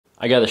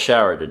I got a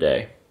shower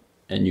today,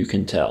 and you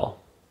can tell.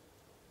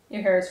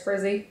 Your hair is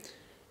frizzy.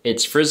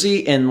 It's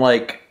frizzy, and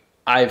like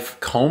I've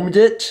combed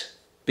it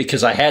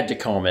because I had to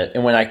comb it,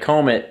 and when I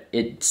comb it,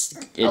 it's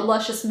a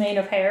luscious mane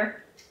of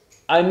hair.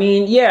 I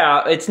mean,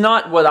 yeah, it's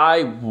not what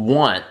I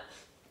want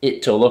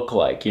it to look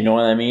like. You know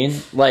what I mean?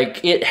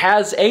 Like it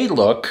has a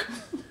look,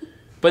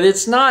 but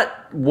it's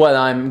not what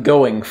I'm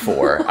going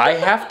for. I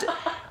have to.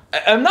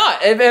 I'm not.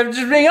 I'm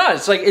just being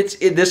honest. Like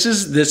this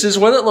is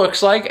what it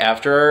looks like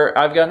after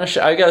I've gotten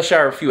I got a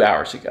shower a few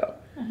hours ago.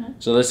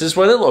 So this is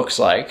what it looks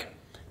like.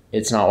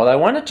 It's not what I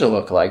want it to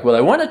look like. What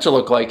I want it to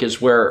look like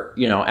is where,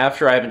 you know,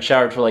 after I haven't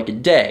showered for like a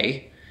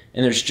day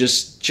and there's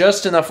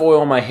just enough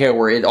oil in my hair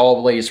where it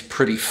all lays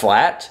pretty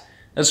flat.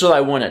 That's what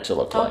I want it to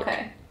look like.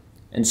 Okay.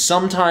 And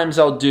sometimes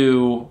I'll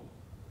do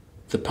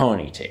the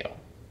ponytail.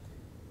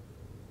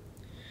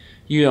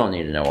 You don't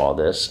need to know all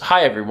this.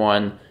 Hi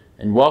everyone,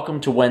 and welcome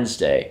to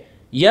Wednesday.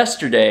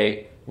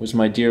 Yesterday was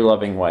my dear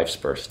loving wife's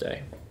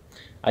birthday.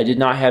 I did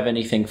not have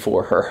anything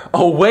for her.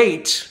 Oh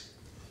wait!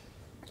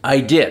 I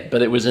did,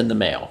 but it was in the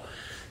mail.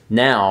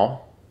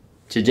 Now,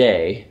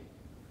 today,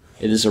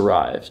 it has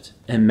arrived.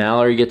 And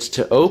Mallory gets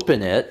to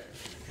open it.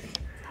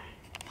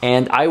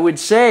 And I would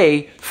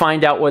say,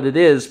 find out what it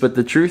is, but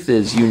the truth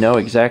is, you know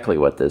exactly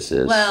what this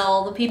is.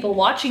 Well, the people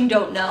watching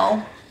don't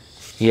know.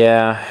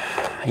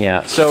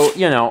 Yeah. So,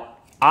 you know,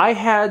 I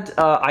had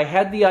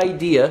the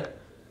idea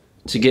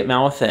to get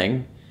Mal a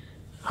thing.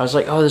 I was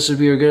like, oh, this would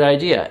be a good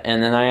idea.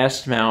 And then I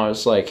asked Mal, I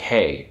was like,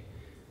 hey,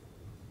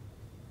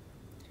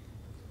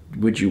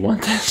 would you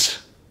want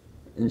this?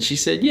 And she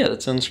said, yeah,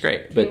 that sounds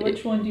great. But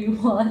which one do you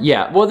want?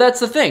 Yeah, well,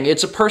 that's the thing.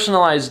 It's a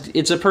personalized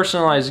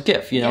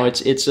gift. You know, yeah.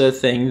 it's a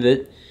thing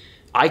that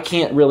I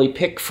can't really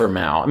pick for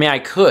Mal. I mean, I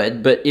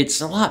could, but it's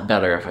a lot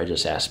better if I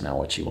just asked Mal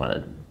what she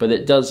wanted. But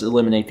it does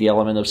eliminate the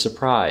element of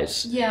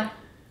surprise. Yeah.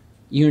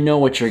 You know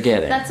what you're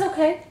getting. That's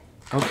okay.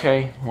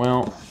 Okay,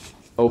 well,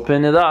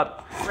 open it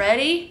up.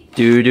 Ready?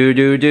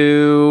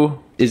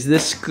 Do. Is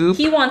this scoop?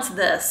 He wants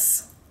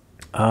this.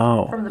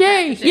 Oh. From the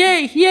Yay,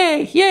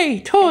 packaging. yay,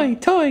 toy.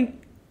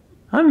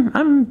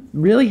 I'm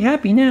really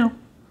happy now.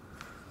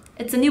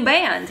 It's a new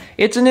band.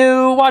 It's a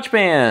new watch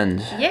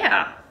band.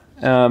 Yeah.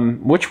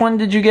 Which one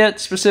did you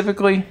get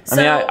specifically?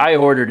 So, I mean, I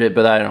ordered it,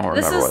 but I don't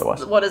remember what it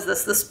was. What is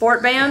this? The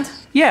sport band?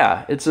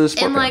 Yeah, it's a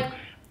sport and band. like,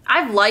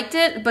 I've liked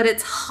it, but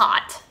it's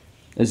hot.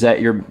 Is that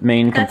your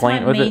main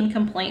complaint with it? That's my main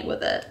complaint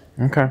with it.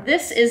 Okay.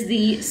 This is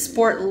the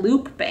Sport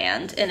Loop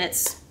band, and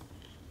it's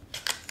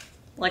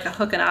like a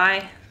hook and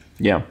eye.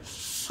 Yeah.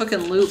 Hook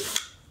and loop.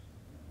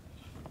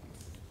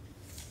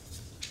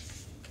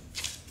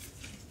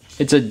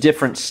 It's a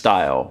different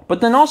style,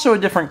 but then also a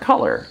different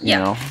color, you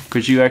know,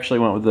 because you actually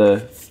went with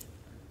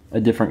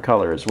a different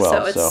color as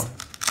well. So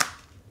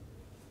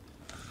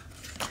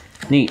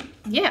neat.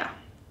 Yeah.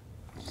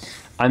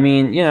 I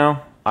mean, you know,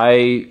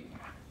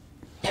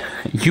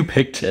 you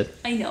picked it.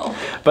 I know.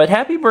 But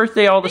happy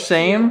birthday all the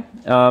same.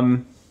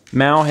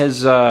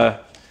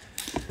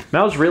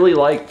 Mal's really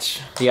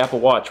liked the Apple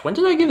Watch. When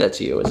did I give that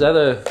to you? Is that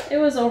It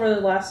was over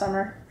the last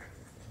summer,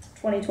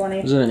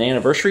 2020. Was it an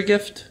anniversary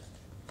gift?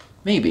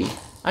 Maybe.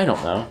 I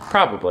don't know.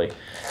 Probably.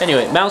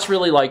 Anyway, Mal's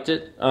really liked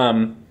it.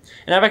 And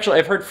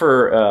I've heard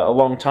for a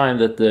long time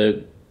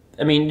that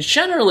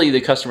generally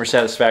the customer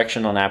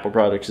satisfaction on Apple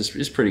products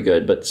is pretty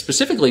good, but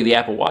specifically the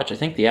Apple Watch. I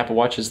think the Apple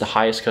Watch is the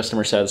highest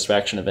customer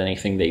satisfaction of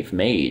anything they've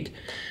made.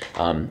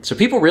 So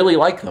people really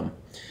like them.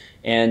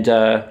 And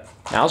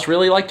Mal's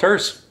really liked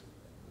hers.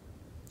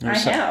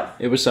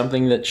 It was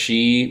something that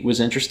she was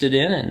interested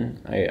in,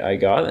 and I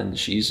got, and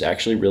she's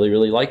actually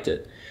really liked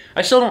it.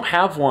 I still don't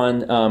have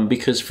one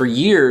because for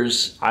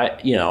years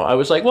I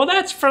was like, well,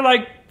 that's for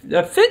like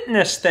a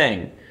fitness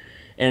thing,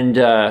 and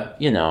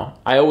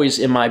I always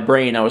in my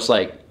brain I was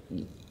like,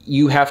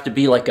 you have to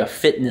be like a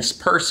fitness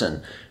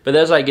person. But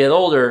as I get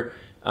older,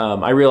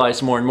 I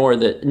realize more and more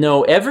that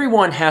no,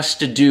 everyone has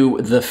to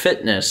do the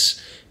fitness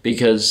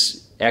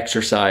because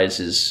exercise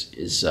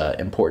is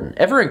important,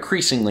 ever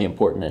increasingly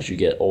important as you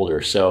get older.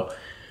 So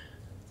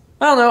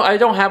I don't know. I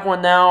don't have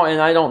one now,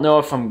 and I don't know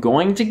if I'm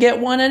going to get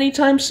one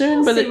anytime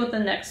soon. We'll see what the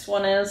next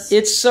one is.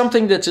 It's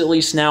something that's at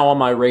least now on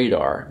my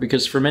radar,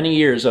 because for many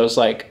years I was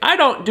like, I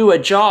don't do a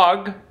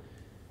jog.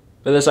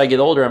 But as I get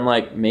older, I'm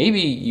like,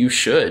 maybe you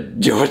should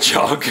do a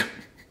jog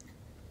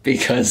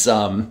because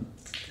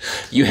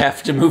you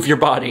have to move your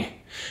body.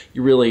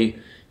 You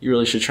really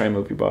should try and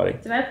move your body.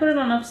 Did I put it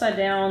on upside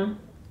down?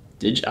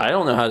 Did you? I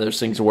don't know how those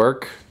things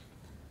work.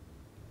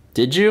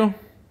 Did you?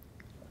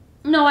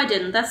 No, I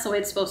didn't. That's the way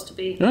it's supposed to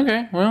be.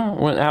 Okay. Well,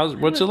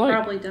 what's it like?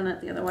 I've probably done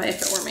it the other way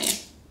if it were me.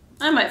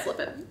 I might flip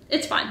it.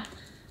 It's fine.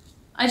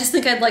 I just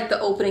think I'd like the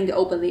opening to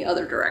open the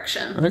other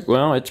direction.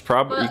 Well, it's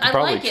probably you can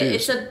probably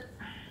choose.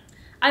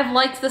 I've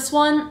liked this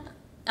one.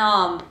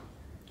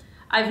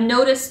 I've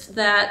noticed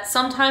that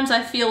sometimes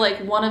I feel like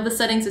one of the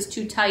settings is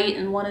too tight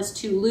and one is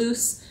too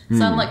loose.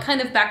 So I'm like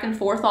kind of back and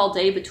forth all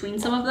day between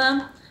some of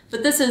them.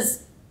 But this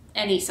is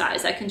any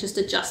size. I can just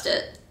adjust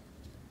it.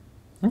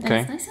 Okay.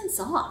 And it's nice and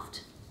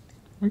soft.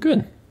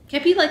 Good.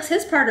 Kepi likes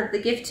his part of the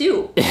gift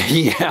too.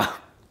 Yeah.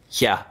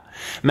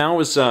 Mal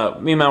was,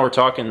 me and Mal were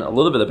talking a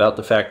little bit about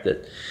the fact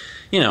that,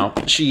 you know,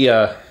 she,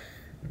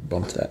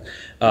 bumped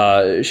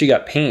that. She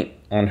got paint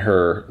on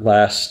her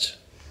last,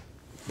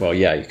 well,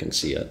 yeah, you can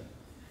see it.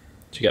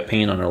 She got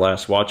paint on her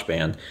last watch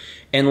band.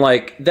 And,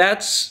 like,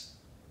 that's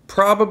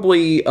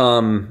probably,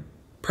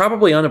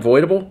 probably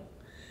unavoidable.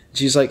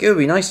 She's like, it would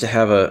be nice to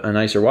have a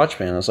nicer watch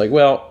band. I was like,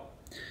 well,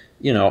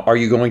 you know, are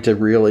you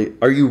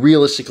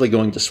realistically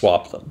going to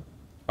swap them?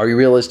 Are you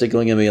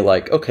realistically going to be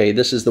like, okay,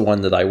 this is the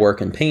one that I work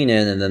and paint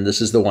in, and then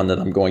this is the one that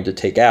I'm going to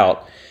take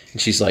out?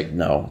 And she's like,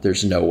 no,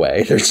 there's no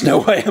way. There's no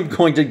way I'm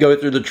going to go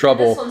through the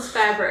trouble. This one's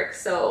fabric,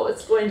 so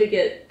it's going to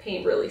get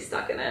paint really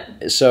stuck in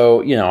it.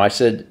 So, you know, I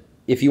said,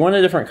 if you want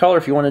a different color,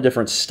 if you want a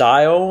different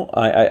style,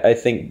 I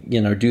think, you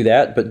know, do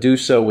that. But do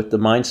so with the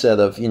mindset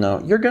of, you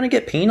know, you're going to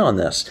get paint on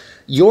this.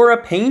 You're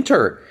a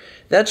painter.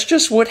 That's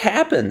just what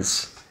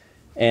happens.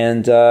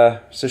 And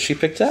so she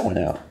picked that one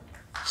out.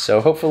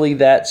 So hopefully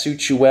that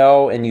suits you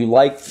well, and you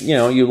like, you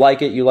know, you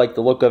like it, you like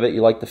the look of it,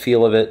 you like the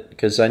feel of it,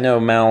 because I know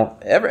Mal,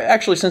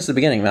 actually since the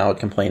beginning, Mal had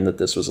complained that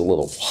this was a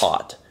little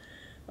hot.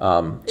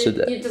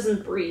 It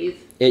doesn't breathe.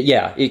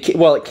 Yeah, it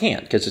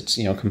can't, because it's,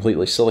 you know,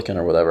 completely silicone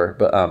or whatever,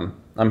 but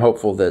I'm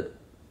hopeful that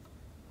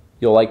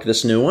you'll like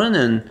this new one,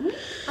 and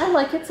I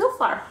like it so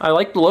far. I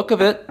like the look of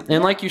it,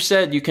 and like you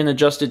said, you can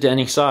adjust it to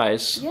any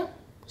size. Yeah.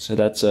 So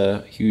that's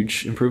a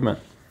huge improvement.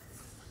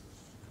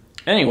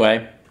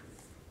 Anyway,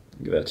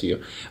 I'll give that to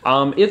you.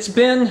 It's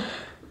been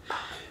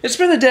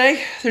a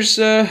day. There's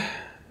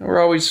we're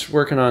always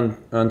working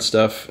on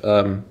stuff.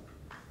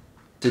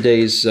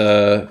 Today's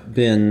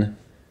been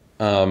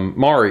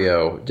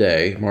Mario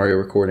Day, Mario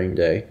recording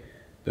day.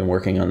 Been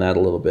working on that a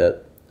little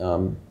bit.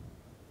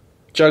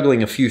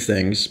 Juggling a few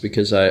things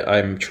because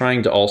I'm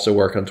trying to also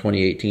work on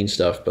 2018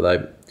 stuff,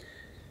 but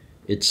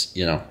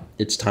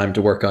it's time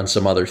to work on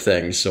some other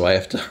things, so I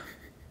have to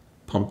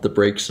pump the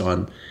brakes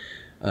on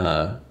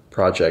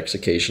projects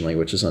occasionally,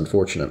 which is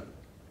unfortunate.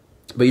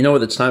 But you know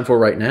what it's time for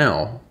right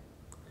now?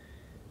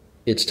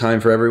 It's time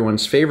for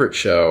everyone's favorite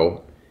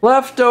show,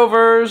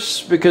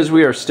 Leftovers, because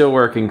we are still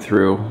working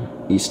through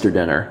Easter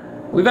dinner.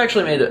 We've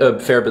actually made a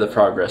fair bit of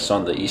progress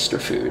on the Easter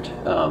food,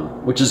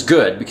 which is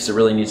good because it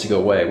really needs to go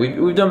away.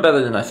 We've done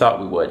better than I thought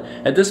we would.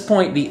 At this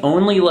point, the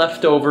only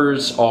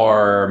leftovers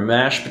are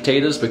mashed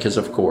potatoes, because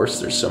of course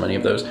there's so many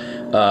of those,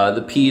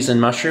 the peas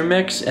and mushroom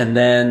mix, and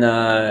then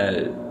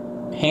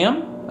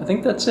ham. I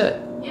think that's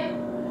it. Yeah.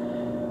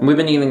 And we've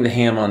been eating the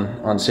ham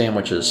on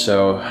sandwiches,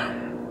 so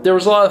there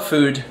was a lot of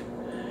food.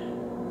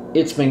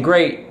 It's been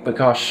great, but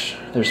gosh,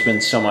 there's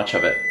been so much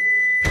of it.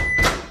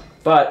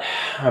 But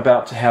I'm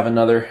about to have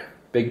another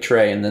big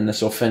tray, and then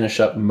this will finish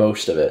up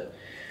most of it.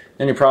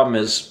 The only problem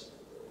is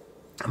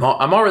I'm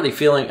already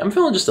feeling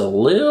just a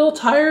little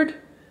tired,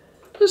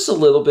 just a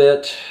little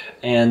bit,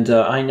 and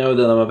I know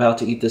that I'm about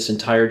to eat this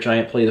entire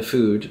giant plate of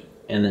food,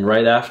 and then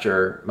right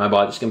after, my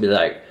body's gonna be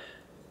like,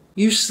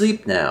 you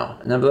sleep now.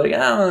 And I'll be like,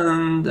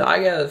 oh,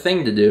 I got a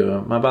thing to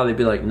do. My body will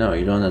be like, no,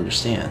 you don't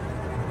understand.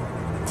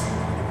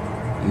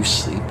 You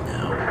sleep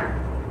now.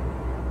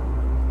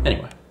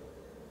 Anyway,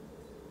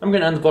 I'm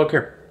gonna end the vlog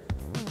here.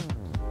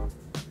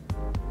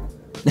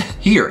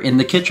 Here in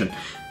the kitchen.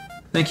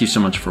 Thank you so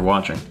much for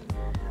watching.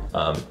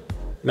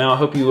 Now I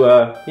hope you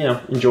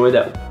enjoy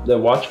the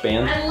watch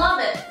band. I love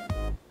it.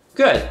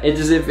 Good.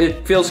 Is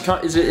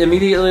it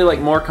immediately like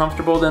more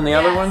comfortable than the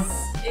other one?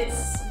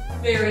 It's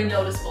very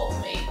noticeable to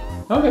me.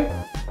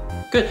 Okay.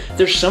 Good.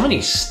 There's so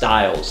many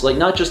styles, like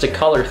not just a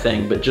color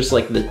thing, but just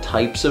like the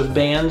types of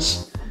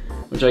bands,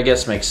 which I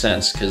guess makes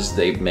sense because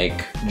they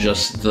make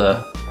just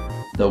the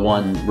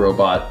one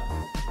robot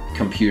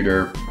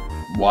computer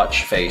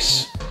watch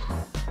face,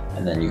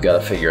 and then you got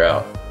to figure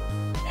out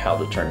how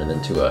to turn it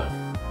into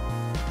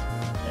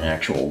an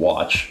actual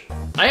watch.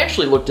 I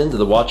actually looked into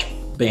the watch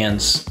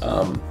bands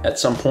at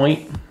some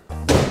point,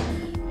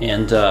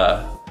 and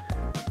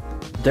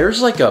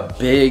there's like a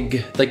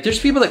big, there's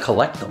people that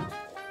collect them.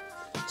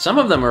 Some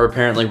of them are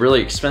apparently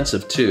really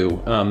expensive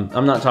too.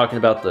 I'm not talking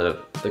about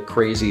the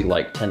crazy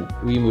like 10,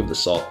 we move the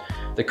salt,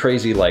 the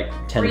crazy like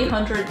 10.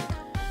 300.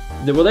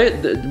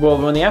 Well,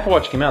 when the Apple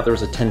Watch came out, there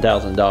was a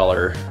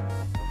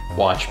 $10,000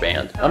 watch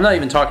band. I'm not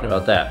even talking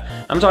about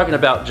that. I'm talking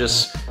about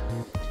just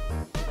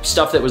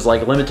stuff that was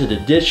like limited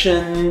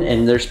edition,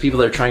 and there's people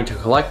that are trying to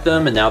collect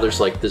them, and now there's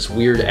like this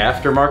weird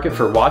aftermarket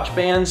for watch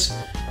bands.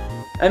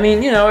 I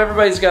mean, you know,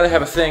 everybody's got to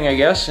have a thing, I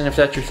guess, and if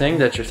that's your thing,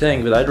 that's your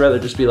thing, but I'd rather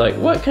just be like,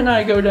 what can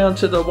I go down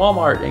to the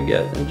Walmart and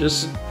get, and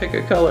just pick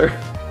a color.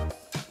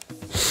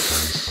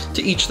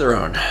 To each their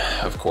own,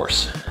 of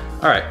course.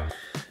 All right,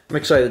 I'm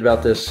excited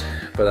about this,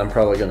 but I'm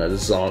probably gonna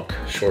zonk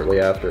shortly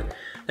after.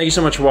 Thank you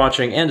so much for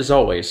watching, and as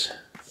always,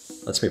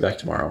 let's meet back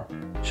tomorrow,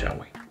 shall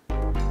we?